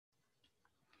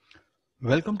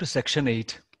Welcome to Section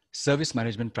 8, Service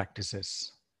Management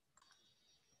Practices.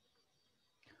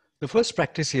 The first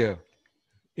practice here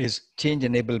is change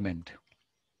enablement.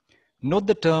 Note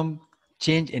the term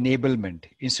change enablement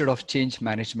instead of change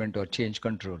management or change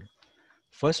control.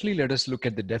 Firstly, let us look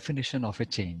at the definition of a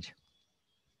change.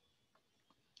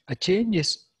 A change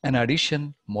is an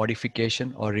addition,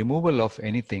 modification, or removal of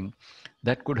anything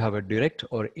that could have a direct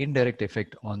or indirect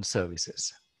effect on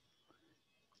services.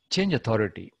 Change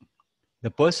authority. The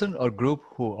person or group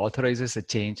who authorizes a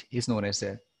change is known as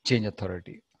a change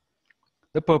authority.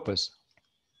 The purpose.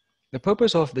 The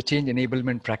purpose of the change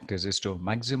enablement practice is to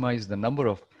maximize the number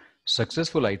of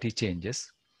successful IT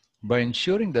changes by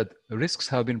ensuring that risks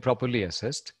have been properly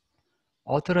assessed,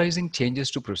 authorizing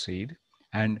changes to proceed,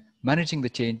 and managing the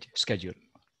change schedule.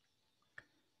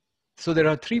 So there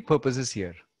are three purposes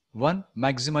here. One,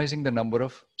 maximizing the number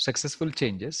of successful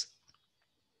changes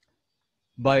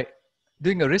by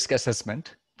doing a risk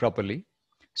assessment properly.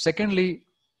 Secondly,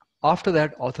 after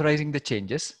that, authorizing the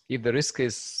changes if the risk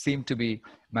is seen to be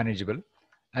manageable.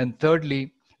 And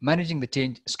thirdly, managing the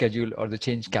change schedule or the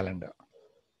change calendar.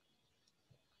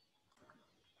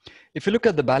 If you look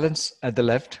at the balance at the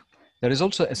left, that is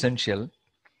also essential.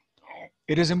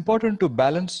 It is important to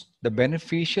balance the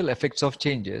beneficial effects of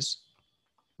changes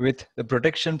with the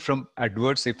protection from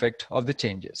adverse effect of the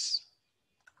changes.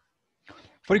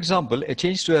 For example, a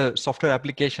change to a software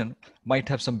application might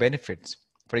have some benefits.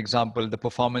 For example, the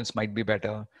performance might be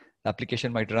better, the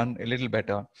application might run a little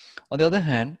better. On the other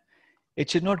hand,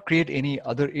 it should not create any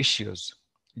other issues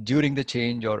during the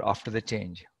change or after the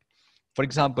change. For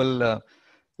example,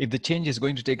 if the change is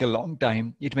going to take a long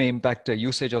time, it may impact the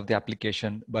usage of the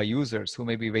application by users who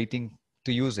may be waiting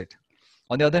to use it.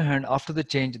 On the other hand, after the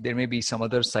change, there may be some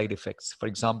other side effects. For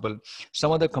example,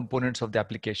 some other components of the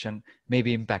application may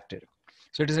be impacted.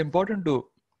 So it is important to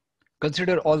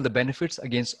consider all the benefits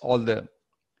against all the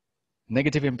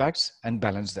negative impacts and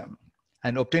balance them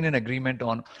and obtain an agreement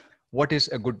on what is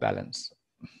a good balance.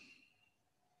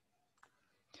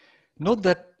 Note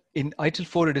that in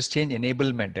ITIL4, it is change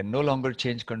enablement and no longer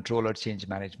change control or change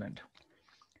management.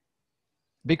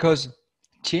 Because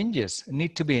changes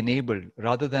need to be enabled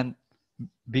rather than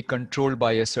be controlled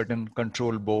by a certain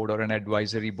control board or an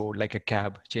advisory board like a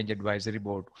CAB, change advisory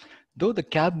board. Though the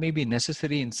CAB may be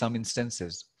necessary in some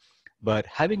instances, but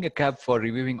having a CAB for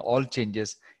reviewing all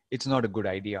changes, it's not a good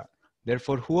idea.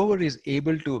 Therefore, whoever is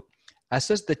able to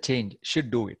assess the change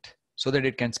should do it so that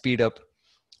it can speed up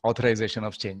authorization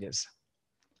of changes.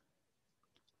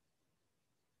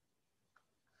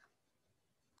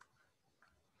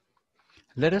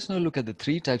 Let us now look at the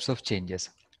three types of changes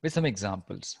with some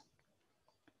examples.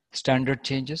 Standard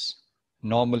changes,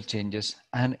 normal changes,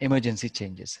 and emergency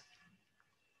changes.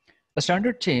 A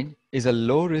standard change is a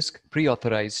low-risk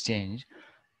pre-authorized change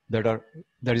that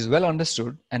is well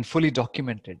understood and fully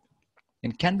documented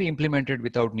and can be implemented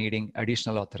without needing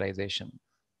additional authorization.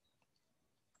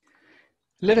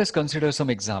 Let us consider some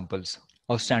examples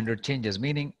of standard changes,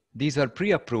 meaning these are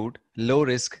pre-approved, low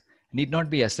risk, need not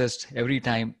be assessed every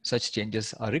time such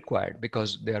changes are required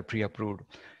because they are pre-approved,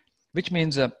 which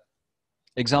means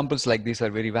examples like these are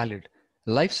very valid.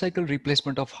 Life cycle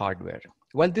replacement of hardware.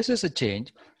 While this is a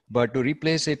change, but to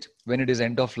replace it when it is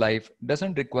end of life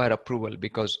doesn't require approval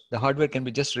because the hardware can be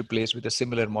just replaced with a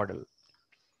similar model.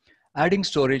 Adding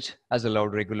storage as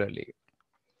allowed regularly.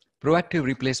 Proactive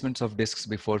replacements of disks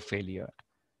before failure.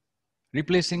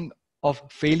 Replacing of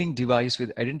failing device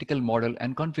with identical model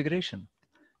and configuration.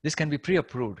 This can be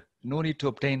pre-approved. No need to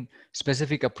obtain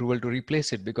specific approval to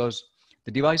replace it because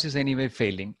the device is anyway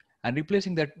failing, and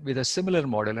replacing that with a similar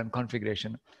model and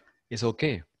configuration is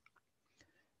okay.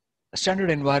 A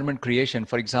standard environment creation,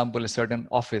 for example, a certain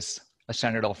office, a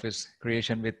standard office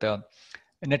creation with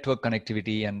network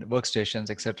connectivity and workstations,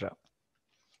 etc.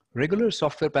 Regular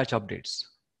software patch updates.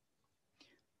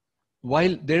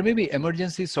 While there may be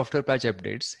emergency software patch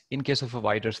updates in case of a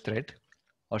virus threat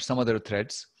or some other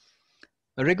threats,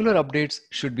 regular updates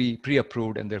should be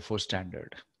pre-approved and therefore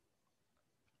standard.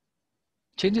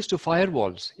 Changes to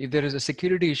firewalls. If there is a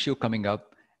security issue coming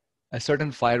up, a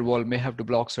certain firewall may have to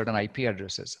block certain IP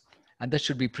addresses, and that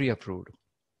should be pre-approved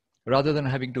rather than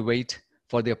having to wait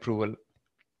for the approval,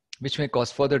 which may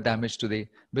cause further damage to the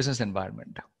business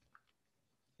environment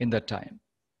in that time.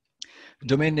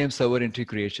 Domain name server entry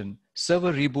creation.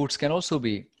 Server reboots can also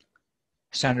be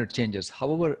standard changes.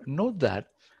 However, note that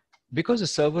because a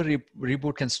server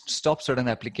reboot can stop certain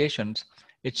applications,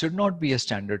 it should not be a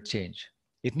standard change.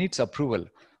 It needs approval.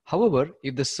 However,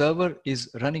 if the server is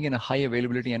running in a high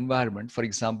availability environment, for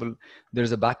example,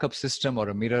 there's a backup system or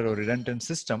a mirror or redundant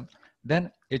system,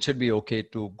 then it should be okay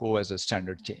to go as a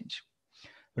standard change.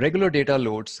 Regular data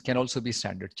loads can also be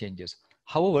standard changes.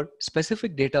 However,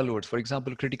 specific data loads, for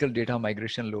example, critical data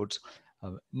migration loads,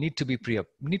 need to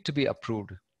be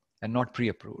approved and not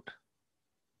pre-approved.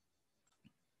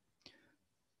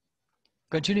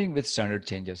 Continuing with standard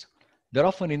changes, they're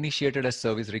often initiated as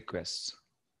service requests,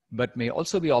 but may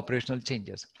also be operational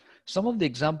changes. Some of the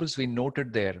examples we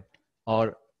noted there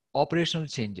are operational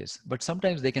changes, but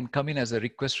sometimes they can come in as a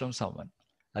request from someone,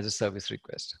 as a service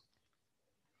request.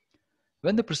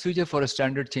 When the procedure for a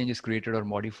standard change is created or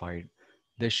modified,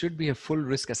 there should be a full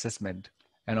risk assessment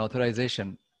and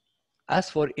authorization as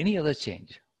for any other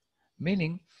change.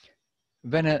 Meaning,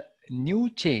 when a new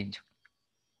change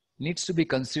needs to be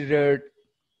considered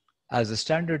as a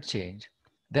standard change,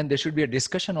 then there should be a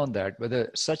discussion on that, whether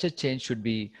such a change should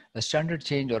be a standard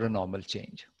change or a normal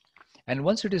change. And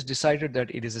once it is decided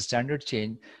that it is a standard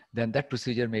change, then that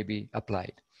procedure may be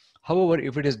applied. However,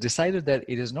 if it is decided that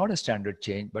it is not a standard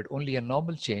change, but only a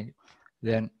normal change,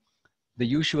 then the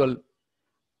usual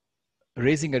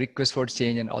raising a request for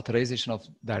change and authorization of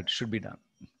that should be done.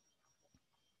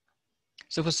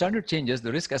 So for standard changes,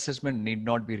 the risk assessment need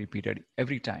not be repeated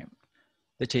every time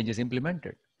the change is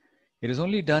implemented. It is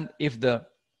only done if the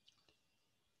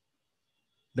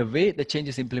way the change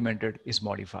is implemented is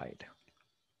modified.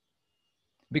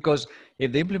 Because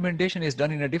if the implementation is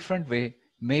done in a different way,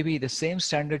 maybe the same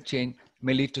standard change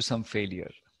may lead to some failure.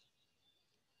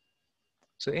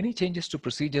 So any changes to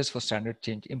procedures for standard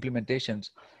change implementations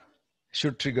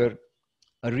should trigger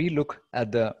a relook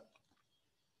at the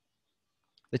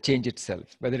change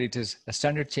itself, whether it is a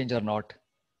standard change or not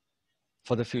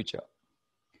for the future.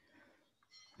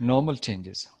 Normal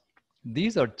changes.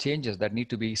 These are changes that need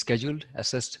to be scheduled,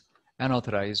 assessed, and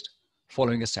authorized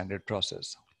following a standard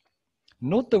process.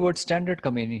 Note the word standard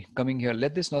coming here.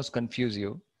 Let this not confuse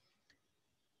you.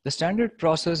 The standard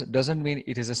process doesn't mean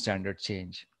it is a standard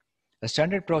change. A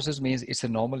standard process means it's a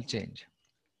normal change,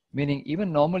 meaning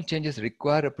even normal changes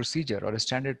require a procedure or a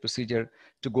standard procedure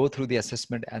to go through the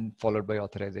assessment and followed by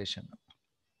authorization.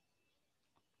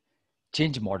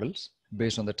 Change models,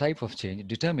 based on the type of change,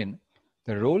 determine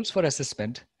the roles for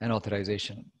assessment and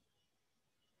authorization.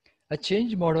 A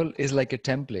change model is like a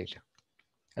template.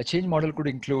 A change model could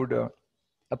include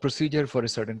a procedure for a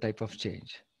certain type of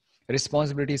change,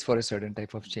 responsibilities for a certain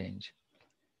type of change,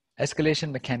 escalation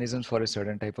mechanisms for a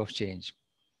certain type of change,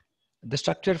 the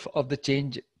structure of the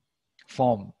change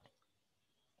form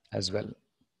as well.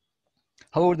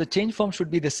 However, the change form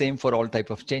should be the same for all type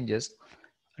of changes,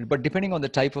 but depending on the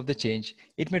type of the change,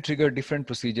 it may trigger different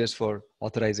procedures for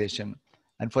authorization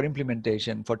and for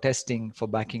implementation, for testing, for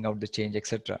backing out the change,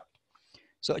 etc.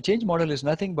 So a change model is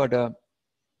nothing but a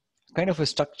kind of a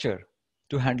structure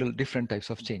to handle different types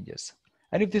of changes.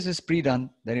 And if this is pre-done,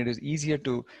 then it is easier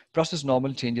to process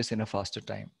normal changes in a faster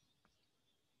time.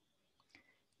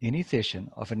 Initiation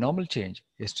of a normal change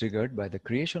is triggered by the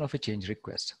creation of a change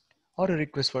request or a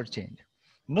request for change.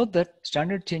 Note that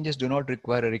standard changes do not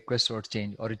require a request for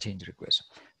change or a change request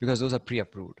because those are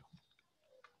pre-approved.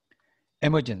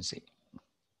 Emergency.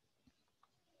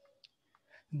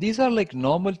 These are like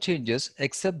normal changes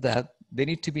except that they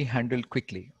need to be handled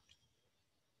quickly.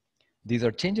 These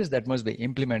are changes that must be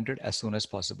implemented as soon as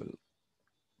possible,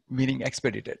 meaning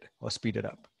expedited or speeded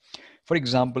up. For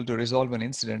example, to resolve an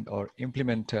incident or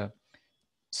implement a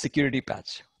security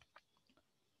patch.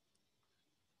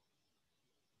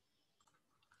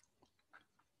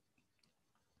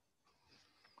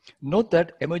 Note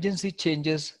that emergency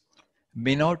changes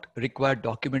may not require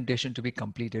documentation to be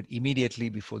completed immediately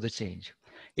before the change.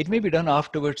 It may be done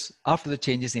afterwards, after the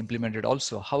change is implemented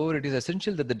also. However, it is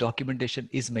essential that the documentation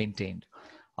is maintained.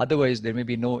 Otherwise, there may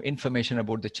be no information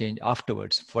about the change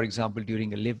afterwards. For example,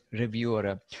 during a review or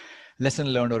a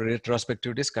lesson learned or a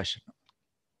retrospective discussion.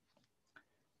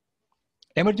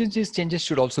 Emergency changes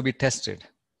should also be tested.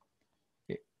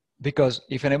 Because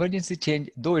if an emergency change,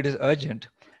 though it is urgent,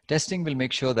 testing will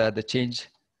make sure that the change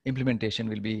implementation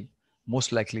will be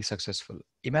most likely successful.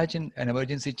 Imagine an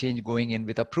emergency change going in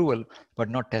with approval, but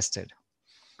not tested.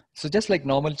 So just like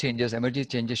normal changes, emergency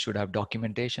changes should have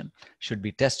documentation, should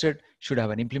be tested, should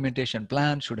have an implementation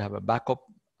plan, should have a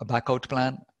backout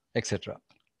plan, etc.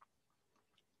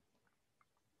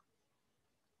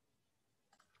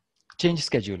 Change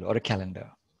schedule or a calendar.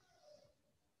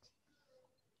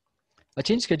 A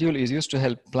change schedule is used to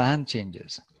help plan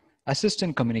changes, assist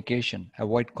in communication,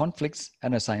 avoid conflicts,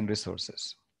 and assign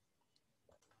resources.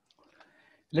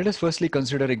 Let us firstly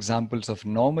consider examples of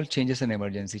normal changes and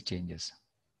emergency changes.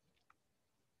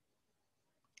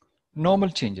 Normal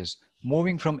changes,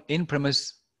 moving from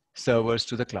in-premise servers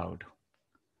to the cloud.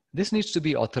 This needs to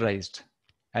be authorized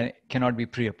and cannot be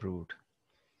pre-approved.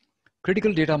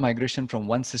 Critical data migration from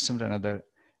one system to another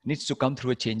needs to come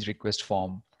through a change request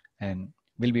form and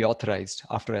will be authorized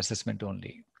after assessment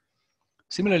only.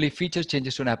 Similarly, feature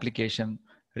changes to an application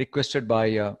requested by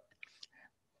a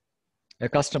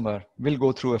customer will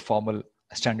go through a formal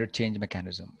standard change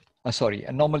mechanism.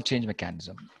 A normal change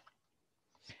mechanism.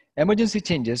 Emergency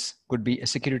changes could be a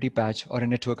security patch or a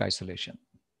network isolation,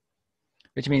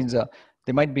 which means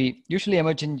there might be, usually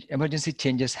emergency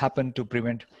changes happen to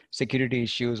prevent security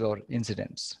issues or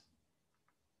incidents.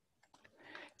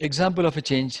 Example of a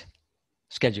change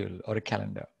schedule or a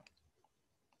calendar.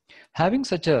 Having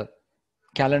such a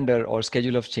calendar or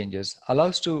schedule of changes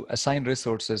allows to assign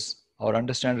resources or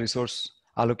understand resource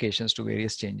allocations to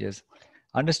various changes,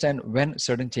 understand when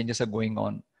certain changes are going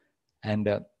on and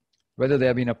whether they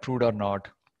have been approved or not.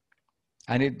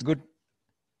 And it's good.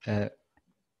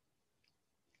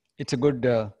 It's a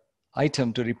good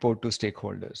item to report to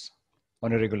stakeholders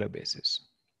on a regular basis.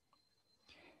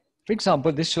 For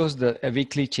example, this shows a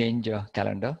weekly change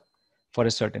calendar for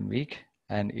a certain week,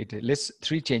 and it lists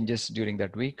 3 changes during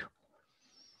that week.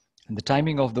 And the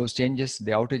timing of those changes,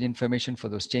 the outage information for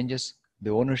those changes,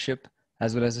 the ownership,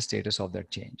 as well as the status of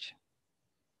that change.